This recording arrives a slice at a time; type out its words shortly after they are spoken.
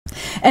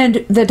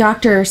And the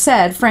doctor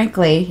said,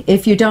 frankly,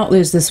 if you don't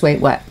lose this weight,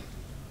 what?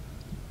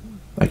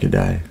 I could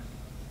die.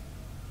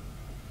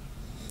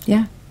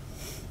 Yeah.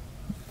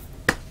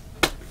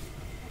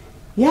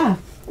 Yeah.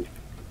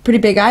 Pretty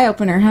big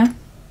eye-opener, huh?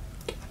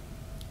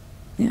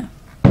 Yeah.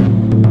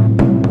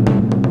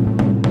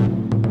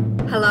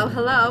 Hello,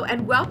 hello,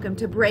 and welcome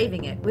to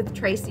Braving It with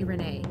Tracie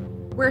Renee,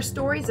 where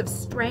stories of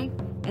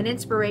strength and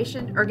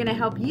inspiration are going to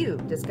help you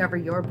discover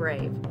your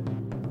brave.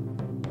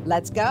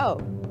 Let's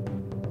go.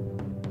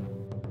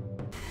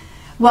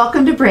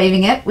 Welcome to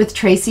Braving It with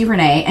Tracie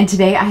Renee, and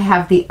today I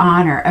have the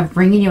honor of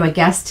bringing you a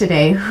guest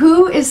today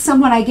who is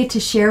someone I get to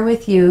share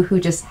with you who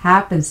just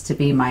happens to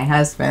be my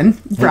husband,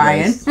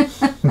 Brian.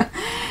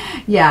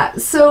 Yeah,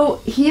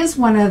 so he is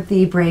one of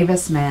the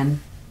bravest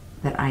men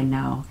that I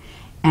know,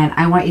 and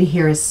I want you to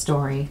hear his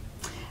story.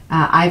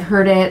 I've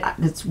heard it.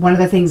 It's one of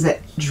the things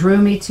that drew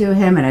me to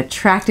him and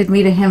attracted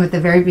me to him at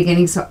the very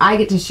beginning, so I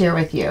get to share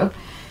with you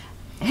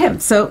him.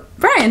 So,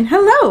 Brian,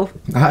 hello.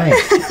 Hi.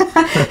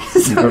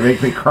 You're going to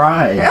make me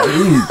cry.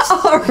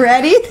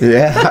 Already?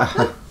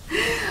 Yeah.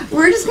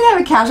 We're just going to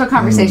have a casual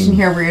conversation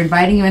here. We're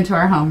inviting you into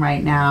our home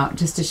right now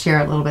just to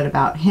share a little bit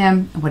about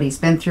him, what he's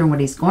been through, and what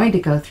he's going to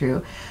go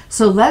through.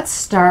 So let's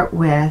start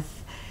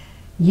with,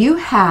 you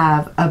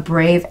have a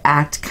brave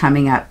act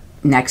coming up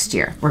next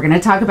year. We're going to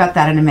talk about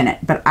that in a minute,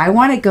 but I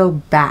want to go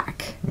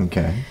back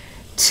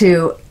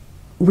to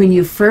when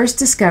you first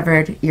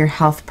discovered your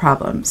health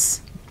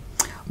problems.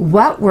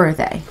 What were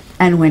they,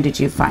 and when did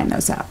you find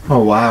those out?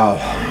 Oh, wow.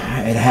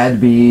 It had to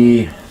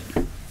be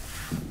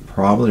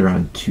probably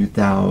around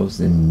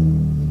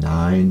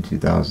 2009,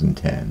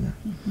 2010.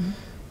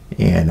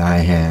 And I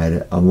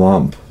had a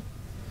lump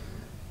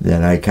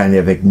that I kind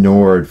of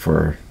ignored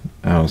for,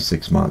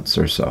 6 months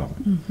or so.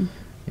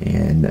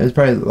 And it was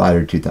probably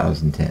latter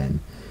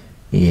 2010.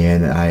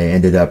 And I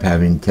ended up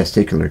having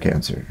testicular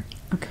cancer.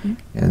 Okay.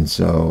 And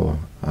so,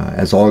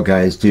 as all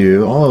guys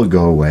do, it'll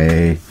go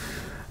away.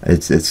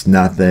 It's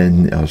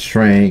nothing, it'll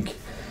shrink.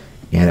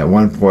 And at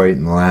one point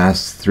in the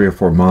last 3 or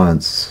 4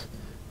 months,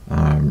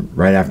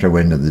 right after I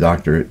went to the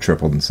doctor, it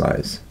tripled in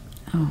size.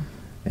 Oh,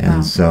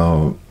 and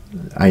so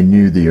I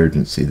knew the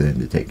urgency then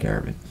to take care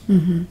of it.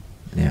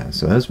 Yeah,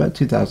 so that was about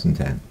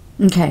 2010.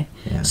 Okay.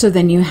 Yeah. So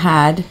then you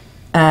had,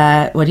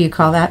 what do you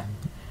call that?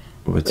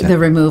 What's The that?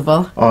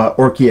 removal.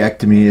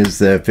 Orchiectomy is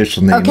the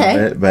official name of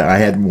it, but I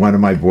had one of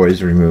my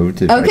boys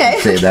removed, if I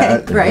can say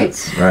that. Right.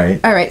 That's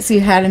right. All right, so you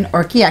had an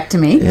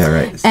orchiectomy. Yeah,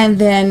 right. And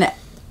then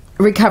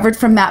recovered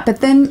from that,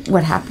 but then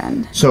what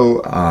happened?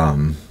 So,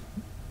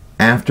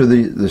 after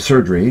the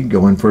surgery,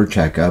 going for a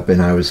checkup,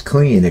 and I was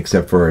clean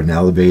except for an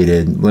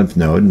elevated lymph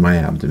node in my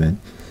abdomen.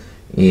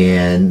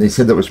 And they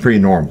said that was pretty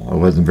normal. It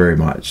wasn't very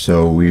much.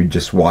 So we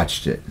just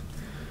watched it.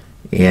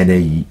 And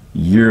a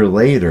year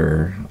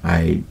later,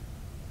 I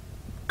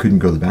couldn't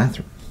go to the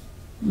bathroom.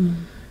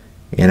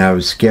 And I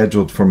was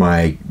scheduled for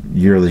my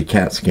yearly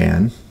CAT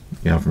scan,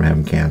 from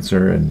having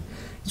cancer. And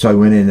so I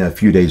went in a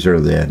few days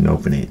early. They had an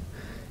opening.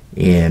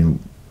 And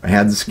I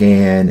had the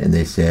scan, and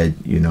they said,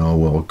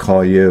 we'll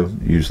call you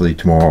usually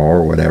tomorrow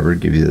or whatever,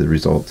 give you the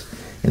results.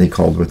 And they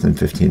called within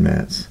 15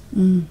 minutes.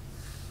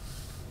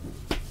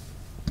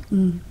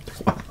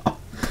 Wow.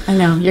 I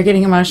know, you're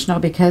getting emotional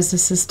because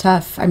this is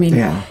tough. I mean,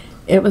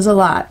 it was a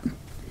lot.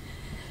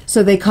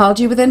 So they called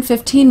you within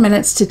 15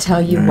 minutes to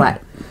tell you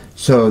what?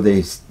 So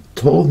they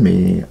told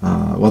me,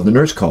 the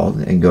nurse called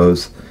and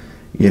goes,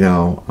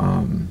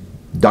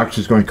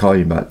 doctor's going to call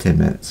you in about 10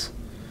 minutes.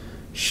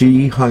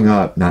 She hung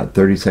up, not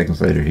 30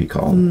 seconds later he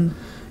called and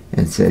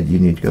said, you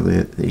need to go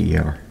to the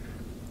ER.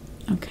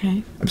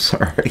 Okay. I'm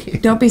sorry.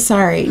 Don't be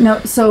sorry. No,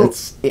 so...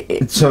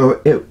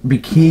 So it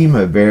became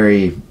a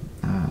very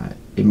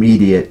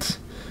immediate,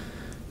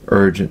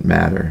 urgent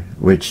matter,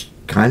 which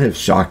kind of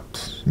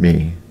shocked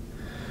me.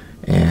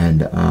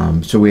 And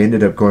so we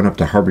ended up going up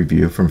to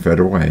Harborview from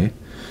Federal Way,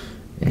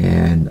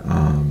 and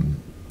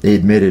they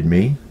admitted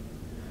me.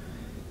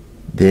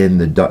 Then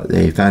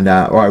they found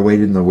out, I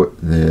waited in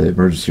the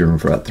emergency room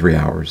for about 3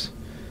 hours.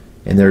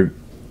 And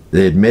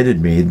they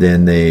admitted me.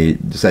 Then they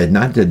decided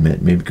not to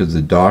admit me because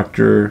the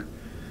doctor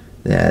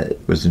that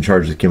was in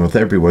charge of the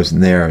chemotherapy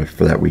wasn't there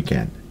for that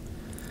weekend.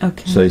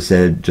 Okay. So they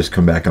said, just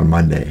come back on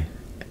Monday.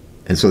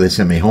 And so they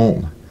sent me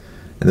home.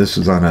 And this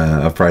was on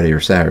a Friday or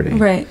Saturday.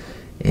 Right.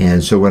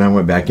 And so when I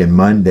went back in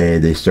Monday,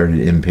 they started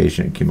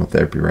inpatient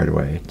chemotherapy right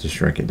away to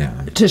shrink it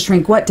down. To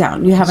shrink what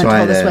down? You haven't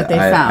told us what they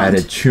found. I had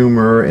a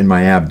tumor in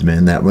my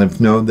abdomen. That lymph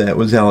node that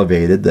was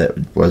elevated,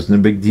 that wasn't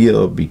a big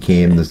deal,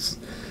 became this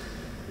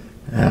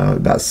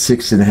about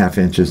 6.5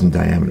 inches in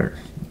diameter.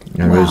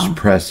 I was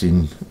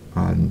pressing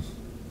on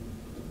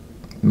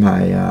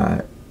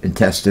my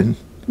intestine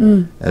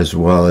as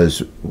well as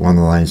one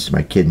of the lines to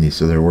my kidney,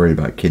 so they're worried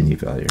about kidney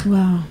failure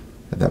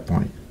at that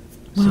point.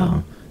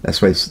 So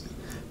that's why it's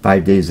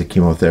 5 days of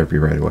chemotherapy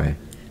right away.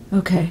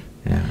 Okay.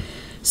 Yeah.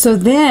 So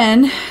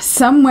then,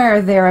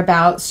 somewhere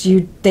thereabouts,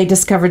 they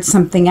discovered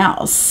something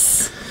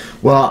else.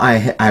 Well,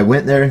 I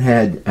went there and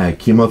had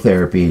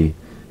chemotherapy,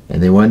 and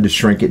they wanted to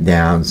shrink it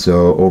down.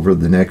 So over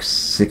the next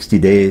 60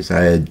 days,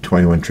 I had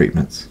 21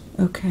 treatments.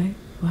 Okay.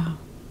 Wow.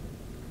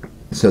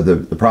 So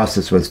the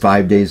process was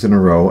 5 days in a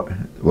row.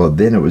 Well,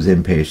 then it was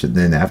inpatient.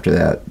 Then after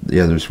that, the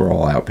others were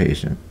all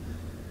outpatient.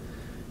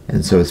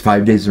 And so it's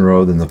 5 days in a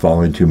row, then the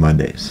following 2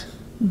 Mondays.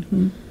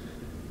 Mm-hmm.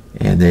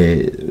 And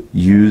they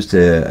used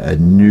a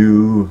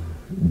new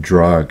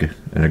drug,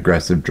 an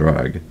aggressive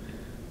drug,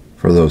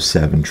 for those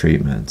 7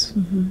 treatments.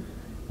 Mm-hmm.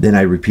 Then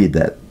I repeat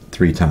that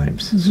 3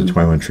 times. Mm-hmm. So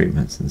 21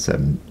 treatments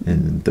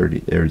in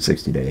 30 or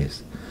 60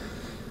 days.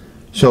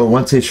 So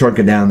once they shrunk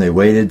it down, they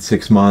waited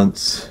 6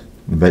 months.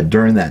 But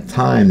during that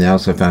time, they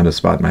also found a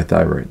spot in my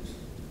thyroid.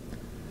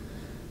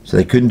 So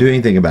they couldn't do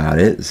anything about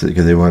it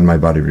because they wanted my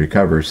body to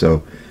recover.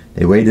 So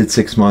they waited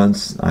 6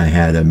 months. I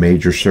had a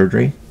major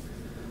surgery.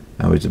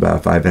 It was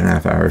about a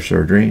 5.5 hour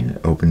surgery.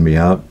 Opened me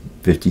up,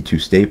 52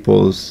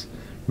 staples,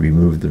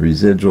 removed the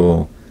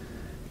residual.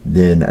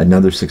 Then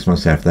another 6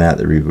 months after that,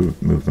 they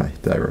removed my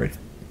thyroid.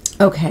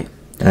 Okay.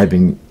 And I've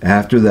been,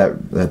 after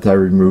that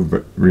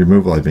thyroid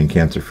removal, I've been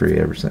cancer-free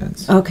ever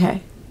since.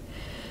 Okay.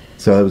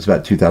 So it was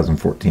about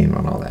 2014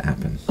 when all that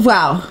happened.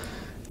 Wow.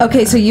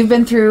 Okay, so you've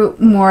been through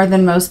more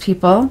than most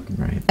people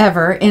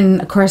ever in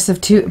a course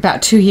of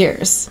about 2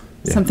 years.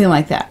 Yeah. Something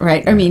like that,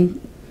 right? I mean,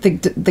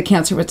 the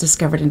cancer was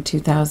discovered in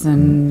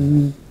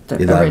 2000,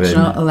 the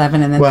original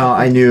 11, and then... Well,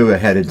 I knew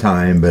ahead of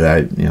time, but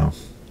I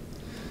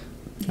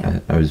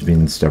was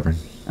being stubborn.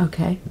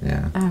 Okay.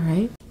 Yeah. All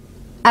right.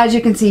 As you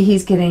can see,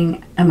 he's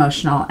getting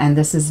emotional, and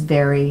this is a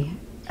very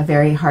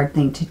hard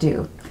thing to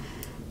do.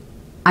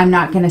 I'm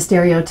not going to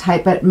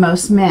stereotype, but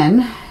most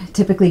men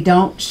typically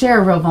don't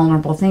share real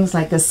vulnerable things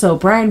like this. So,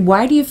 Brian,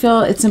 why do you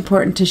feel it's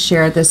important to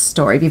share this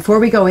story? Before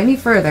we go any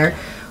further,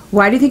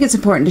 why do you think it's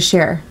important to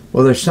share?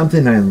 Well, there's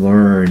something I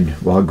learned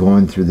while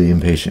going through the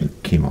inpatient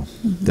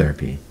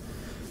chemotherapy.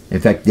 Mm-hmm.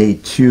 In fact, day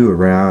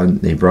 2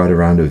 they brought a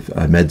round of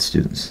med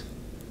students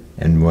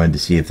and wanted to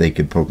see if they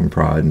could poke and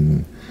prod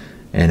and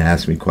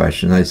ask me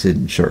questions. I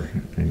said, sure,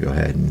 and go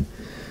ahead.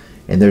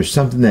 And there's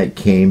something that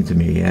came to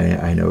me.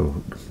 I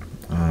know...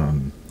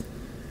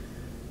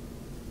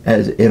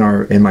 as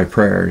in my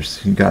prayers,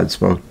 God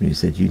spoke to me. He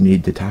said, "You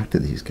need to talk to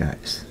these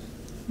guys."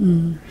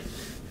 Mm.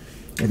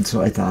 And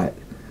so I thought,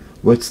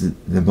 what's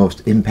the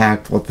most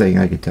impactful thing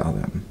I could tell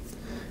them?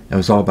 It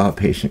was all about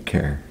patient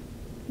care,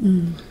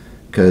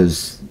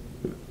 because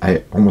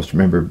I almost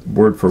remember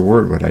word for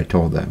word what I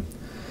told them.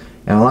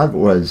 And a lot of it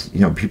was,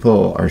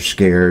 people are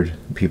scared.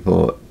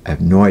 People have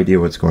no idea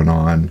what's going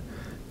on.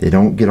 They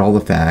don't get all the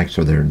facts,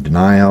 or they're in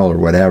denial, or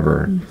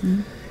whatever.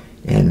 Mm-hmm.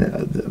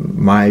 And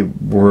my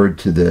word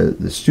to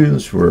the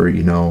students were,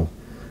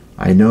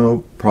 I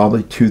know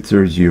probably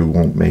 2/3 of you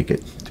won't make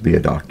it to be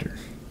a doctor.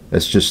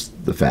 That's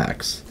just the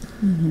facts.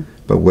 Mm-hmm.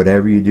 But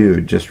whatever you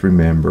do, just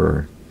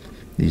remember,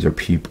 these are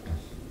people.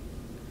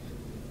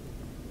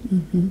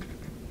 Mm-hmm.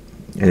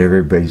 And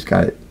everybody's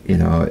got, in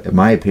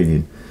my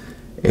opinion,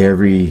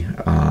 every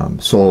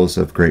soul is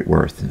of great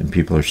worth, and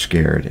people are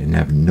scared and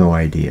have no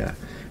idea.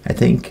 I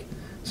think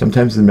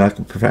sometimes in the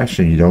medical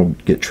profession, you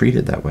don't get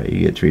treated that way.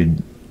 You get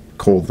treated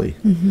coldly.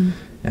 Mm-hmm.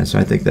 And so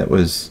I think that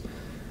was,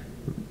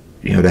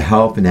 to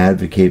help and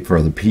advocate for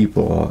other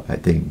people, I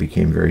think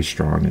became very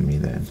strong in me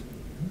then.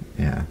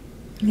 Yeah.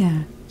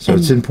 Yeah. So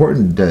it's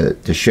important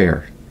to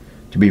share,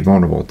 to be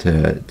vulnerable,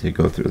 to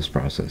go through this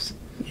process.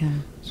 Yeah.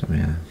 So,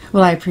 yeah.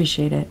 Well, I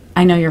appreciate it.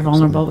 I know you're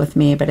vulnerable with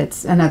me, but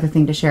it's another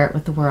thing to share it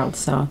with the world.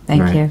 So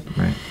thank you.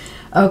 Right.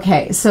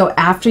 Okay, so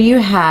after you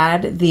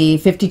had the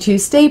 52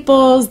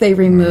 staples, they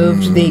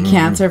removed the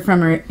cancer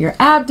from your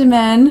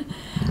abdomen.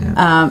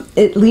 Yeah.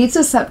 It leads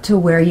us up to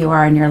where you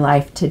are in your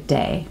life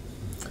today.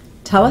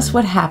 Tell us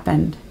what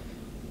happened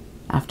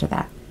after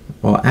that.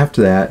 Well,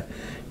 after that,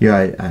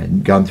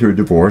 I'd gone through a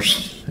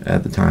divorce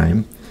at the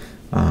time.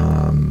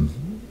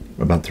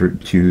 About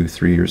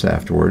 3 years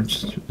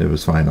afterwards, it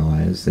was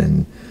finalized,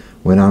 and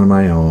went on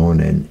my own.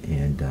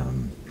 And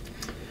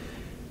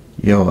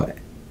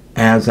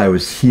as I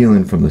was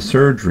healing from the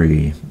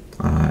surgery,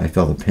 I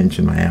felt a pinch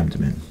in my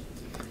abdomen,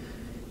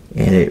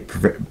 and it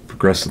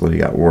progressively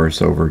got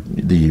worse over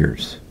the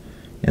years.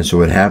 And so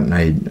what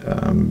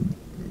happened,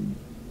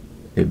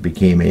 it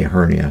became a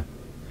hernia,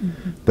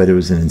 but it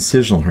was an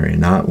incisional hernia,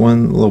 not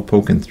one little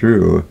poking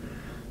through.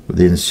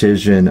 The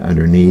incision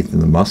underneath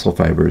and the muscle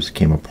fibers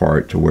came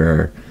apart to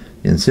where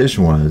the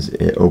incision was.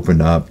 It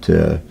opened up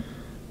to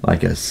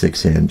like a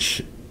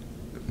 6-inch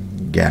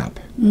gap.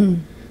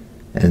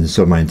 And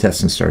so my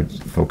intestines started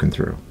poking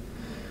through.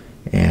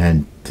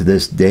 And to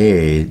this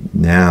day,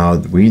 now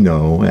we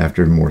know,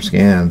 after more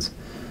scans,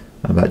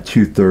 about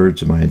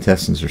 2/3 of my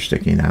intestines are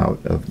sticking out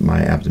of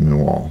my abdomen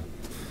wall.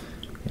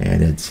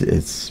 And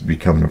it's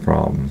becoming a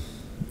problem.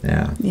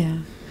 Yeah. Yeah.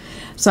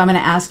 So I'm going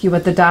to ask you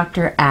what the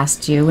doctor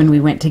asked you when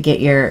we went to get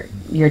your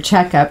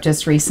checkup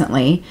just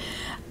recently.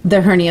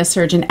 The hernia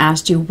surgeon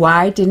asked you,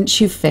 why didn't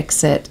you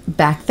fix it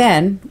back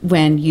then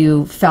when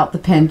you felt the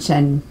pinch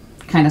and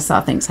kind of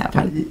saw things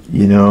happen? I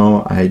don't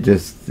know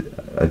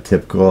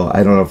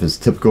if it's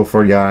typical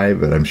for a guy,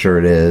 but I'm sure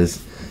it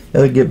is.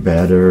 It'll get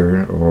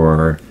better,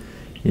 or,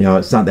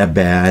 it's not that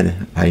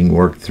bad. I can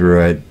work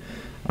through it.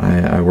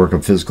 I work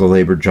a physical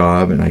labor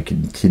job, and I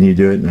continue to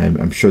do it, and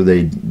I'm sure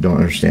they don't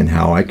understand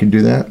how I can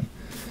do that.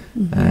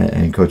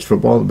 and coach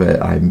football,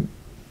 but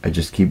I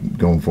just keep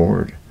going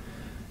forward.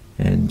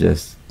 And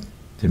just,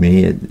 to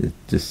me, it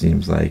just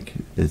seems like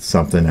it's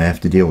something I have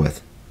to deal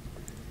with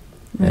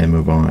and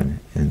move on.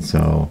 And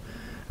so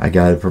I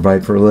got to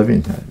provide for a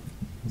living,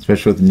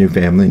 especially with the new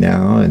family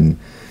now and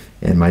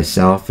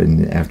myself.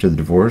 And after the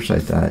divorce, I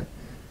thought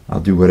I'll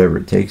do whatever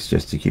it takes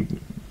just to keep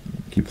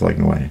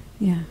plugging away.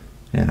 Yeah.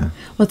 Yeah.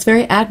 Well, it's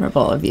very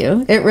admirable of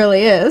you. It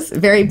really is.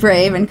 Very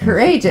brave and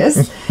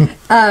courageous.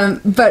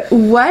 But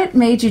what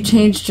made you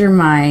change your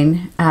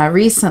mind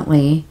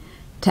recently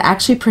to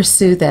actually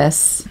pursue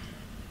this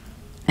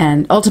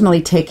and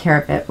ultimately take care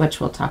of it, which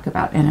we'll talk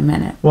about in a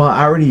minute? Well,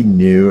 I already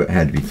knew it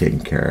had to be taken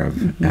care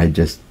of. I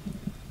just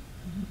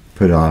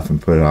put it off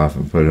and put it off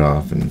and put it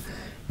off.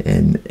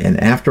 And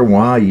after a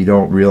while, you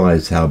don't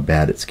realize how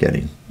bad it's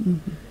getting.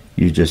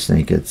 You just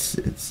think it's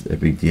a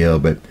big deal.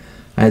 But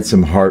I had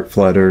some heart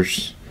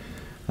flutters.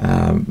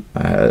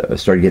 I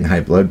started getting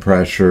high blood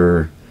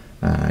pressure,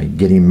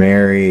 getting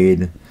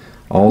married.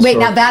 Wait,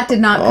 now that did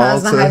not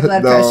cause the high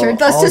blood pressure.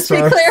 Let's just be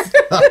clear.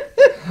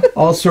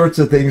 All sorts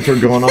of things were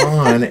going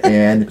on.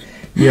 And,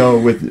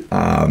 with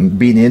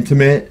being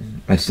intimate,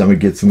 my stomach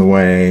gets in the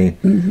way.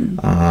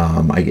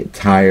 I get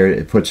tired.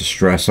 It puts a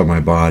stress on my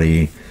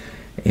body.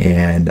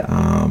 And,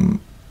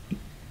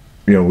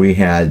 you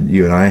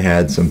and I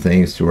had some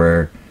things to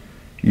where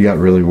you got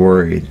really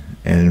worried,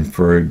 and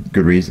for a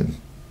good reason.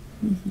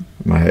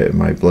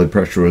 My blood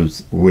pressure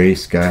was way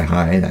sky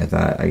high, and I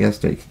thought, I guess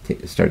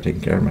start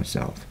taking care of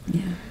myself.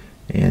 Yeah.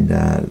 And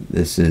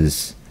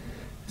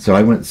so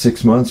I went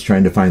 6 months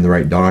trying to find the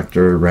right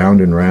doctor,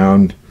 round and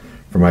round,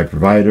 from my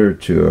provider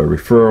to a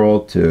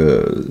referral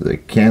to the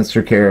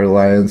Cancer Care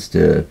Alliance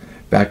to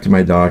back to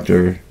my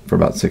doctor for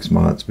about 6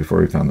 months before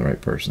we found the right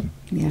person.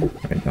 Yeah.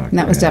 Right doctor, and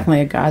that was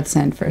definitely a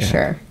godsend for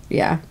sure.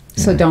 Yeah.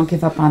 So don't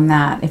give up on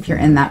that if you're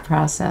in that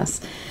process.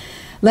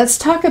 Let's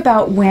talk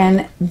about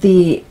when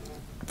the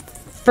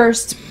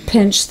first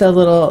pinch,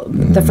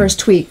 the first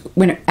tweak,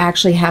 when it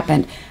actually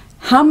happened.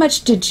 How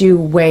much did you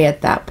weigh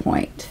at that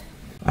point?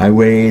 I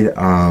weighed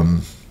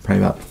probably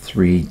about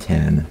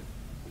 310.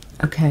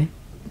 Okay.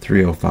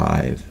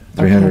 305.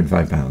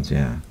 305 pounds,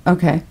 yeah.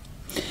 Okay.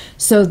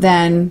 So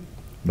then...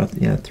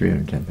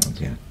 310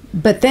 pounds, yeah.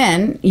 But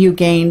then you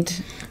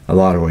gained... a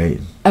lot of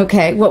weight.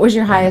 Okay. What was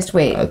your highest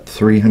weight?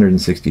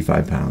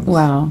 365 pounds.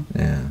 Wow.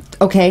 Yeah.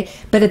 Okay.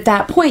 But at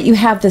that point, you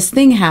have this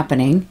thing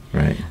happening.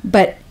 Right.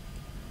 But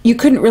you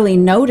couldn't really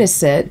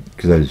notice it.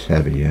 Because I was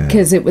heavy, yeah.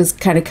 Because it was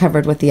kind of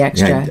covered with the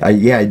extra.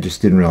 Yeah, I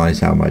just didn't realize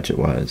how much it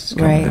was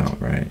coming out,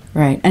 right.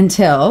 Right.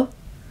 Until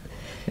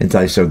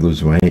I started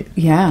losing weight.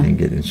 Yeah. And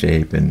get in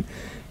shape. And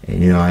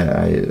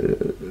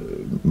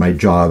my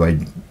job, I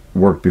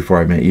worked before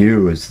I met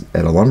you, was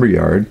at a lumber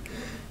yard.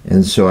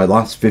 And so I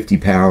lost 50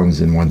 pounds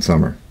in one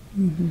summer.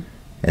 And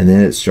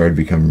then it started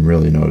becoming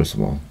really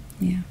noticeable.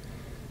 Yeah.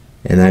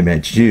 And I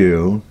met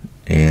you,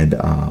 and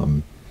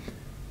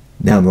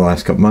now in the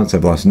last couple months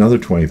I've lost another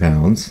 20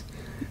 pounds,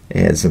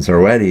 and since our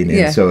wedding,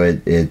 and so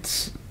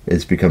it's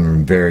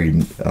becoming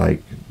very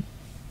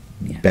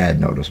bad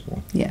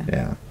noticeable.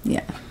 Yeah.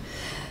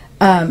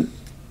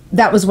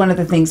 That was one of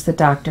the things the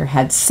doctor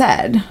had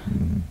said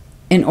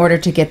in order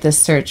to get this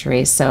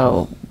surgery.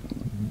 So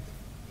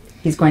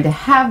he's going to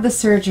have the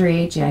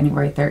surgery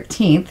January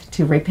 13th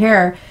to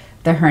repair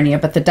the hernia,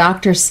 but the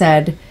doctor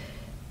said,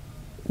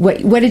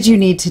 what did you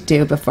need to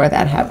do before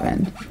that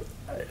happened?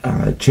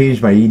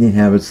 Change my eating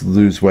habits,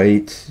 lose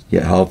weight,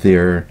 get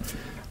healthier.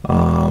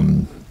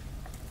 In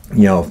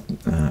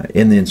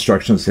the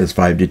instructions it says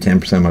 5 to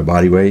 10% of my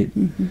body weight.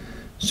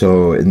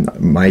 So in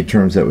my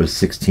terms, that was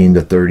 16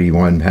 to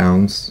 31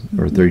 pounds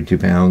or 32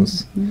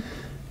 pounds.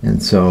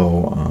 And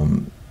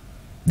so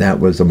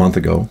that was a month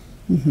ago.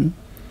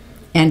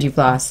 And you've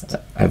lost?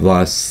 I've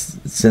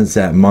lost, since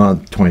that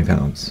month, 20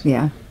 pounds.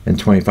 Yeah. And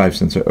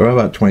 25 or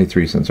about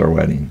 23 since our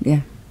wedding.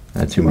 Yeah.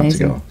 2 months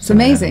ago. It's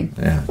amazing.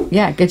 Yeah.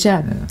 Yeah, good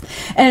job. Yeah.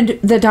 And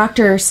the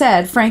doctor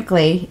said,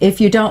 frankly,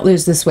 if you don't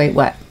lose this weight,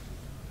 what?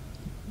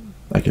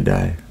 I could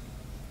die.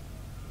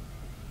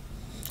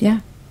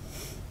 Yeah.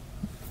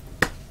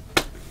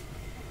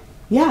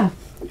 Yeah.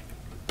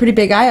 Pretty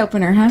big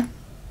eye-opener, huh?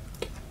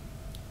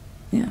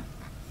 Yeah.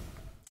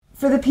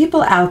 For the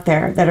people out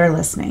there that are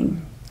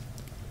listening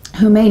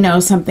who may know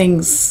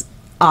something's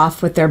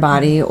off with their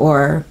body,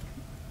 or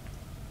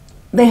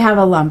they have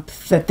a lump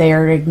that they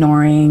are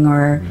ignoring,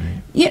 or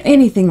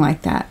anything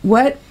like that,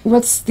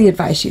 what's the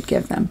advice you'd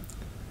give them?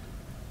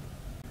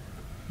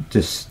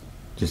 Just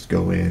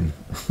go in.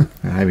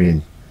 I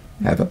mean,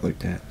 have it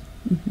looked at.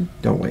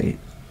 Don't wait.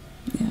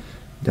 Yeah.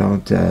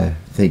 Don't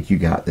think you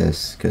got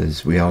this,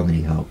 because we all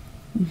need help.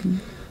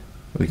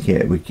 We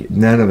can't.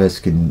 None of us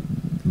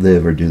can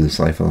live or do this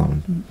life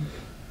alone.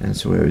 And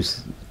so we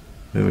always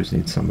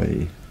need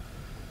somebody.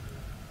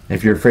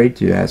 If you're afraid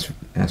to, ask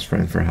a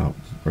friend for help,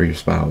 or your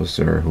spouse,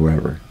 or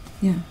whoever.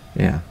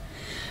 Yeah.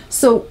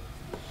 So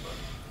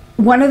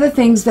one of the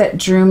things that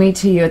drew me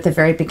to you at the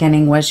very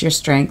beginning was your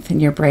strength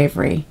and your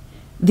bravery.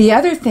 The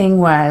other thing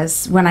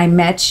was, when I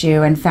met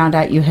you and found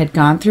out you had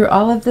gone through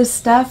all of this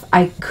stuff,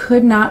 I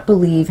could not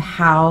believe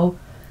how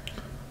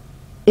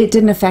it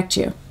didn't affect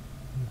you.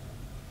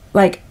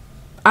 Like,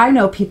 I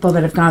know people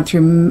that have gone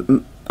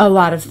through a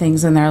lot of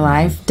things in their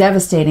life,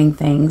 devastating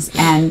things,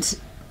 and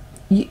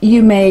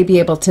you may be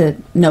able to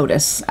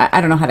notice. I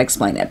don't know how to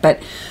explain it,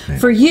 but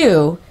for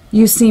you,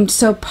 you seemed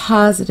so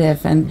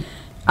positive and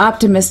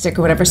optimistic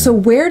or whatever. So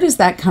where does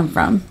that come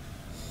from?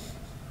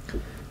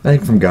 I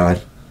think from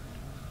God.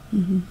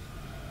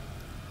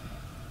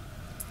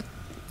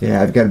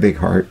 Yeah, I've got a big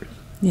heart.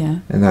 Yeah.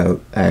 And I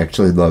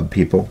actually love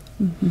people.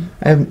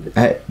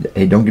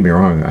 Hey, don't get me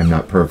wrong, I'm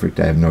not perfect.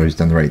 I haven't always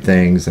done the right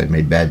things. I've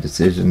made bad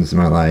decisions in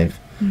my life,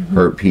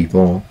 hurt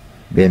people,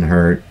 been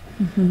hurt.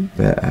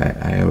 But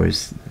I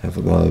always have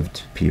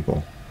loved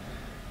people.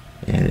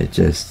 And it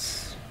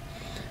just...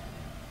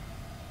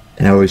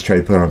 And I always try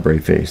to put on a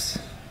brave face.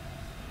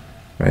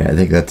 Right? I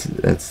think that's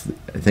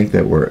I think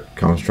that where it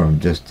comes from,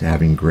 just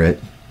having grit.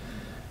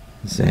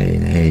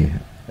 Saying, hey,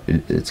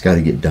 it's got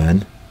to get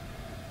done.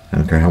 I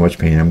don't care how much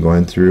pain I'm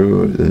going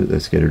through,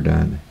 let's get her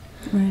done.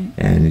 Right.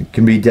 And it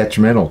can be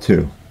detrimental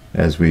too,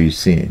 as we've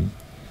seen.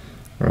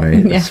 Right?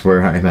 Yeah. That's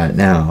where I'm at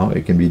now.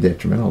 It can be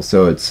detrimental.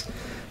 So it's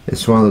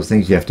one of those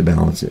things you have to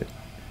balance it.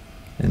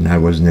 And I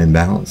wasn't in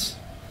balance.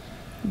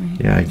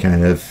 Right. Yeah, I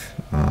kind of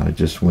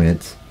just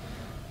went,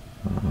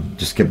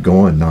 just kept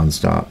going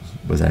nonstop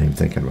without even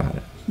thinking about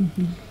it.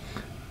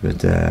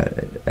 But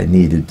I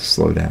needed to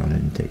slow down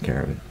and take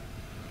care of it.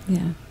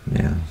 Yeah.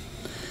 Yeah.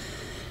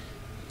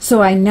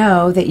 So I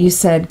know that you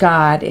said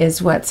God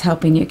is what's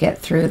helping you get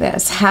through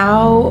this.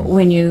 How,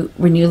 when you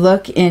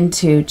look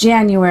into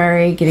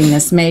January, getting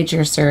this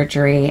major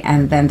surgery,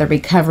 and then the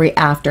recovery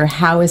after,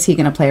 how is He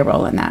going to play a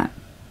role in that?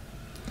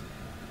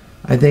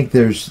 I think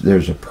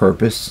there's a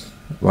purpose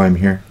why I'm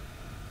here.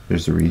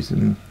 There's a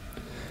reason.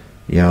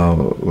 You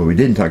know, what we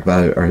didn't talk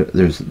about,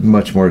 there's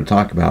much more to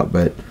talk about,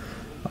 but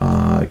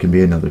it can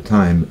be another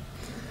time.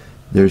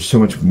 There's so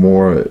much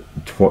more,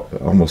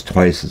 almost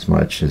twice as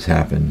much has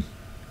happened.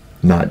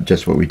 Not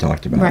just what we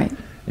talked about, right,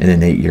 in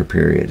an 8-year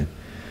period.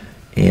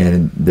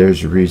 And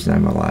there's a reason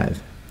I'm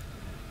alive.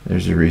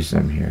 There's a reason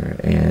I'm here.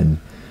 And,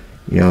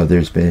 you know,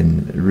 there's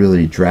been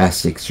really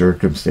drastic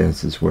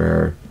circumstances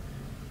where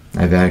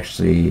I've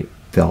actually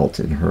felt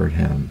and heard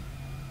Him.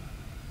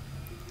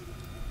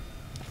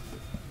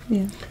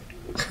 Yeah.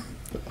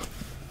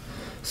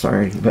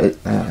 Sorry, but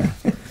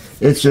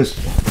it's just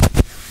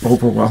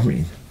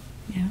overwhelming.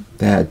 Yeah.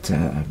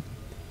 That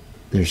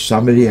there's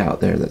somebody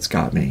out there that's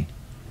got me.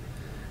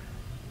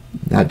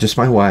 Not just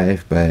my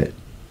wife, but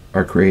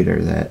our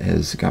Creator that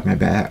has got my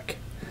back.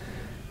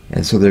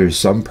 And so there's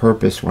some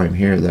purpose why I'm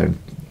here that I'm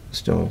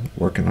still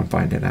working on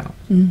finding out.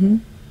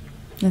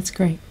 That's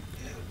great.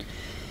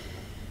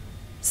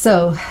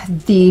 So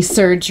the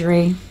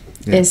surgery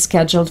is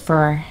scheduled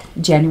for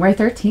January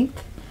 13th.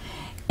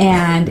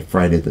 And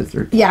Friday the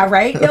 13th. Yeah,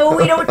 right? No,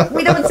 we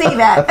don't say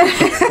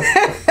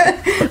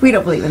that. We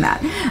don't believe in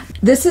that.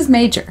 This is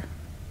major.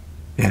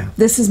 Yeah.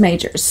 This is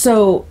major.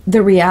 So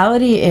the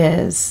reality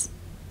is,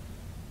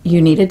 you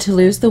needed to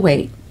lose the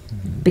weight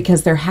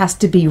because there has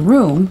to be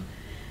room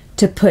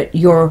to put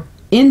your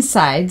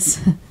insides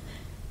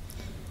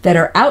that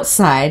are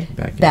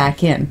outside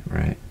back in.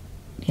 Right.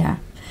 Yeah.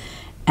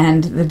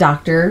 And the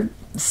doctor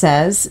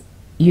says,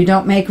 you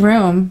don't make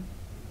room,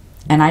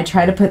 and I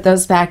try to put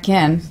those back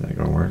in. It's not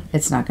going to work.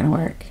 It's not going to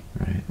work.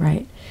 Right.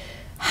 Right.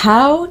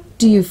 How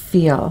do you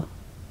feel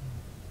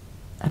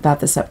about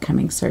this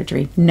upcoming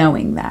surgery,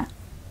 knowing that?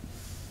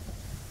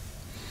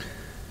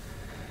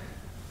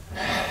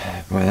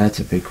 Boy, that's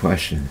a big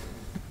question.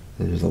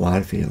 There's a lot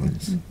of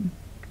feelings.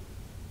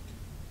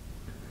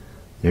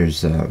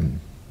 There's a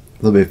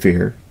little bit of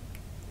fear,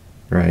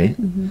 right?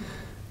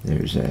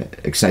 There's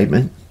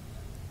excitement,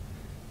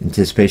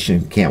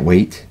 anticipation, can't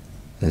wait.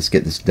 Let's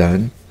get this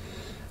done.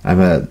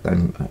 I'm a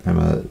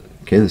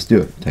okay, let's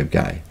do it type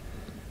guy.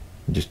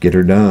 Just get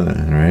her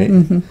done,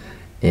 right?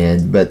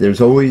 But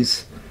there's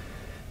always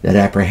that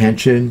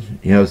apprehension.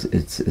 You know,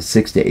 it's a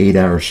 6 to 8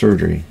 hour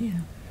surgery. Yeah.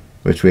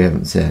 Which we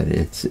haven't said.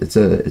 It's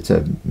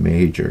a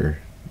major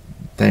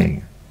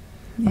thing.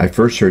 Yeah. My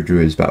first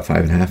surgery was about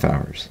 5.5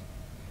 hours,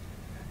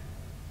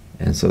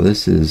 and so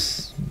this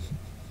is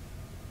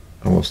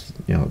almost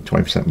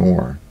 20%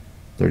 more,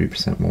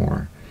 30%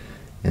 more,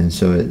 and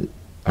so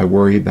I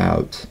worry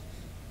about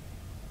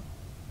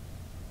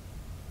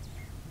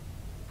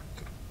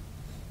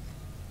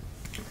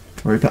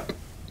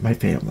my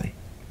family.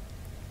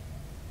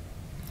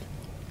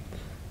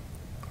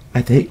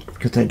 I think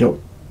because I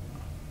don't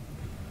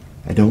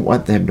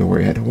want them to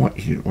worry. I don't want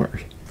you to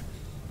worry.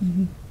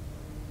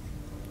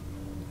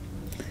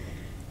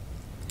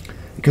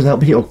 Because I'll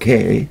be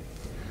okay.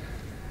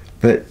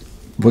 But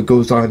what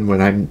goes on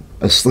when I'm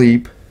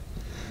asleep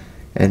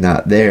and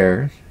not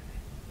there,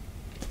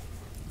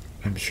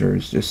 I'm sure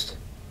is just,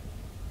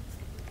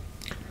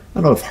 I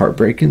don't know if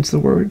heartbreaking's the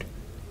word.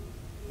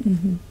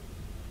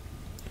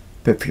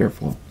 But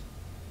fearful.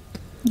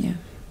 Yeah.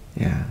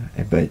 Yeah.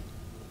 But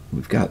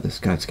we've got this.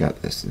 God's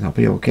got this. And I'll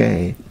be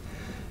okay.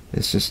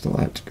 it's just a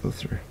lot to go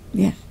through.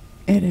 Yeah,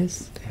 it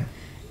is. Yeah.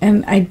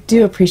 And I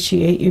do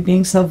appreciate you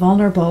being so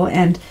vulnerable.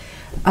 And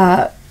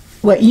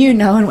what you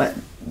know and what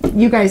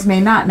you guys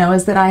may not know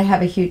is that I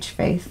have a huge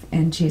faith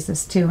in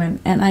Jesus too. And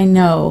I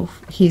know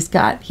he's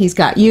got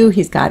you,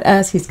 he's got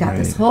us, he's got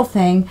this whole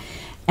thing.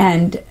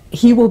 And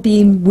he will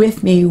be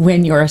with me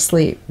when you're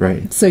asleep.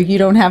 Right. So you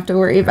don't have to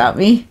worry about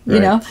me, you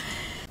know.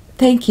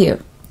 Thank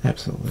you.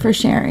 Absolutely. For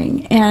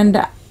sharing.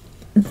 And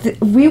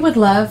we would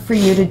love for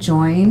you to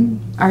join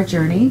our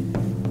journey,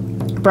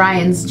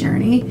 Brian's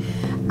journey.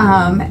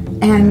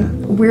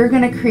 And we're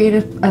going to create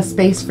a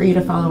space for you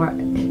to follow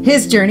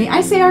his journey.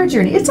 I say our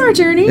journey. It's our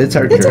journey. It's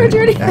our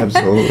journey.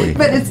 Absolutely.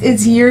 But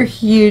it's your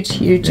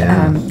huge,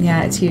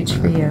 it's huge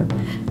for you.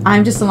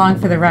 I'm just along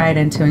for the ride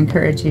and to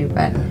encourage you.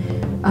 But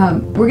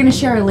we're going to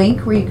share a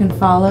link where you can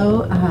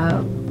follow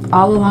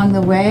all along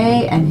the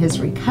way and his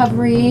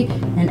recovery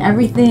and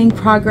everything,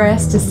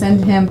 progress, to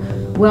send him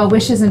well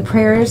wishes and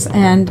prayers.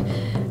 And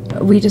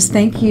we just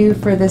thank you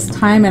for this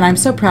time. And I'm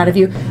so proud of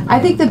you. I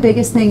think the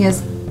biggest thing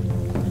is,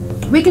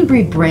 we can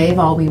be brave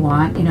all we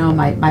want. You know,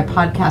 my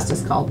podcast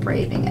is called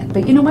Braving It.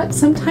 But you know what?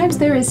 Sometimes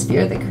there is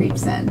fear that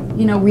creeps in.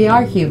 You know, we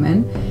are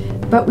human,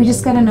 but we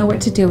just got to know what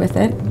to do with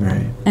it.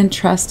 Right. And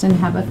trust and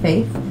have a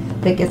faith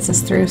that gets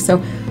us through. So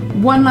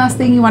one last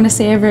thing you want to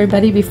say,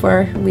 everybody,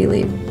 before we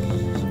leave?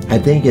 I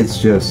think it's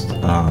just,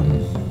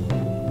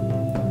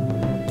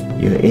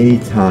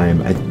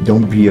 anytime,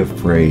 don't be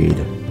afraid.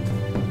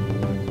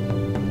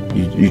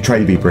 You try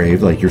to be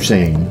brave, like you're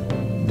saying.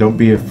 Don't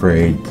be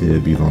afraid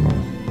to be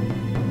vulnerable.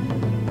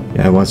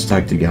 I once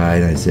talked to a guy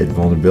and I said,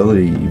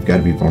 vulnerability, you've got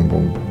to be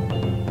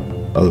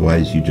vulnerable.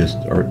 Otherwise, you just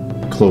are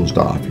closed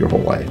off your whole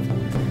life.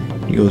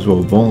 He goes,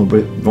 well,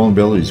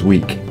 vulnerability is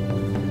weak.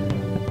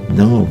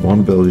 No,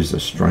 vulnerability is a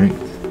strength.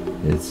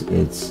 It's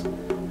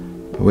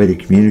a way to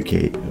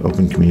communicate,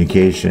 open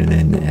communication,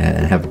 and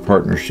have a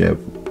partnership,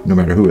 no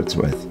matter who it's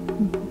with.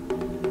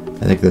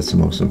 I think that's the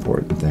most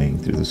important thing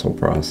through this whole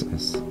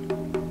process.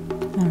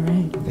 All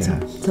right. Yeah.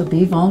 So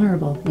be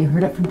vulnerable. You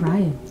heard it from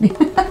Brian.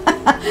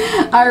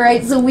 All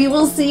right, so we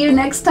will see you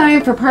next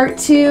time for part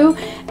 2.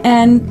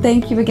 And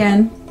thank you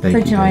again for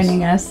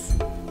joining us.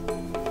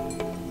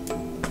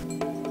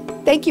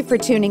 Thank you for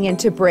tuning in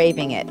to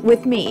Braving It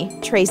with me,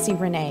 Tracie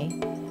Renee.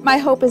 My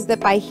hope is that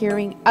by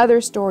hearing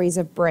other stories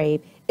of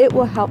brave, it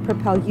will help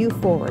propel you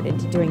forward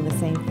into doing the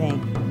same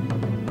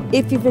thing.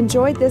 If you've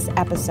enjoyed this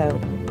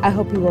episode, I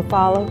hope you will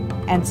follow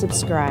and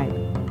subscribe.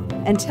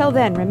 Until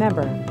then,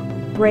 remember,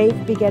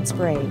 brave begets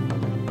brave.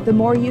 The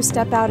more you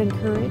step out in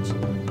courage,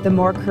 the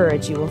more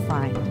courage you will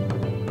find.